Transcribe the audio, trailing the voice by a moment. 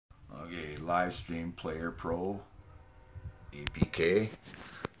Livestream Player Pro APK.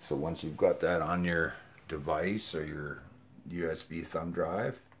 So once you've got that on your device or your USB thumb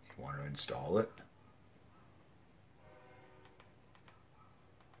drive, you want to install it.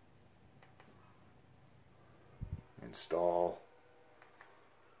 Install.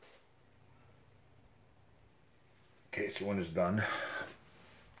 Okay, so when it's done,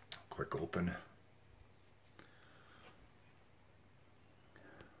 click open.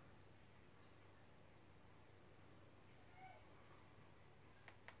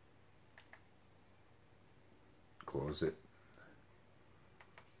 Close it.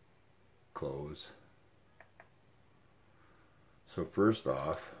 Close. So first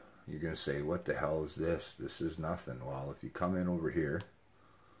off, you're going to say, what the hell is this? This is nothing. Well, if you come in over here,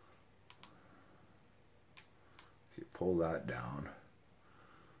 if you pull that down,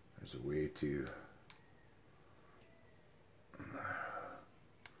 there's a way to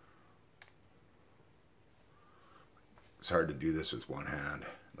it's hard to do this with one hand.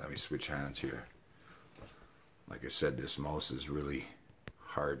 Let me switch hands here. Like I said, this mouse is really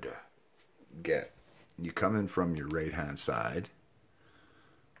hard to get. You come in from your right hand side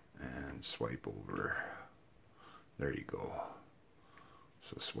and swipe over. There you go.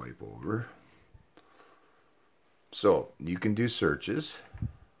 So swipe over. So you can do searches.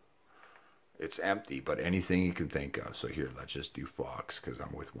 It's empty, but anything you can think of. So here, let's just do Fox because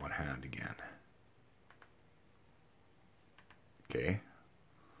I'm with one hand again. Okay.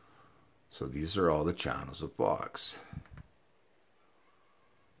 So these are all the channels of Fox.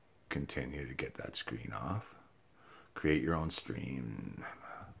 Continue to get that screen off. Create your own stream.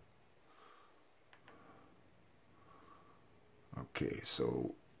 Okay,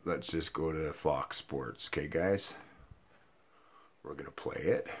 so let's just go to Fox Sports. Okay, guys? We're going to play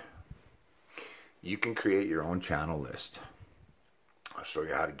it. You can create your own channel list. I'll show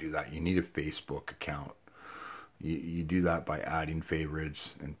you how to do that. You need a Facebook account. You do that by adding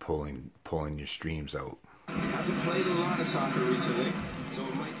favorites and pulling your streams out. He hasn't played a lot of soccer recently, so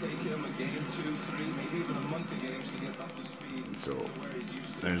it might take him a game, 2, 3, maybe even a month of games to get up to speed. So to where he's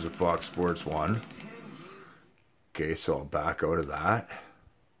used to. there's a Fox Sports one. Okay, so I'll back out of that.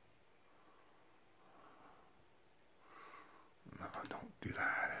 No, don't do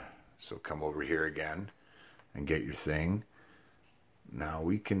that. So come over here again and get your thing. Now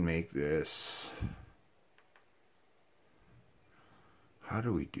we can make this. How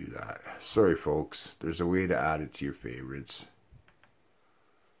do we do that? Sorry, folks. There's a way to add it to your favorites.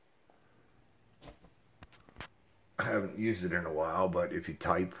 I haven't used it in a while, but if you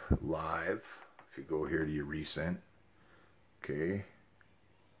type live, if you go here to your recent, okay.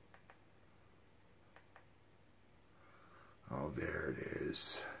 Oh, there it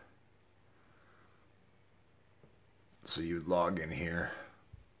is. So you log in here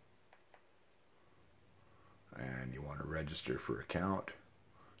and you want to register for an account.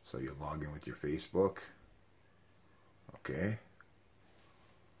 So you log in with your Facebook. Okay.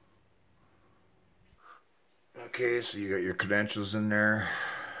 Okay, so you got your credentials in there.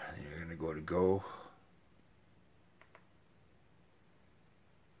 You're going to go to go.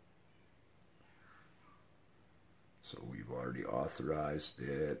 So we've already authorized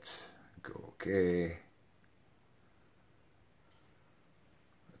it. Go okay.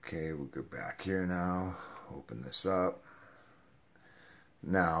 Okay, we'll go back here now. Open this up.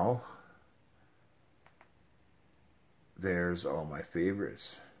 Now, there's all my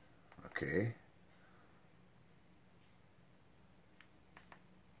favorites. Okay.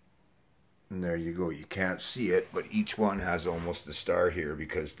 And there you go. You can't see it, but each one has almost a star here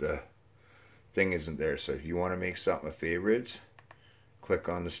because the thing isn't there. So if you want to make something a favorites, click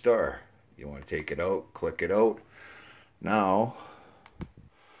on the star. You want to take it out, click it out. Now,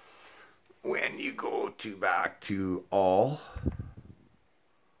 when you go to back to all,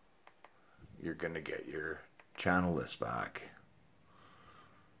 you're going to get your channel list back.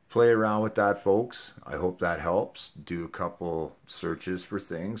 Play around with that, folks. I hope that helps. Do a couple searches for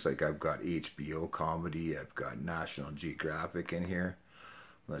things. Like I've got HBO comedy. I've got National Geographic in here.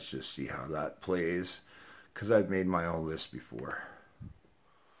 Let's just see how that plays. Because I've made my own list before.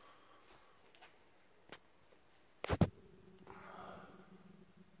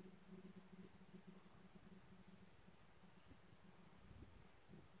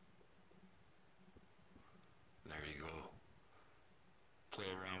 Play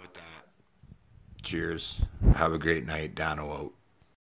around with that. Cheers. Have a great night. Dano out.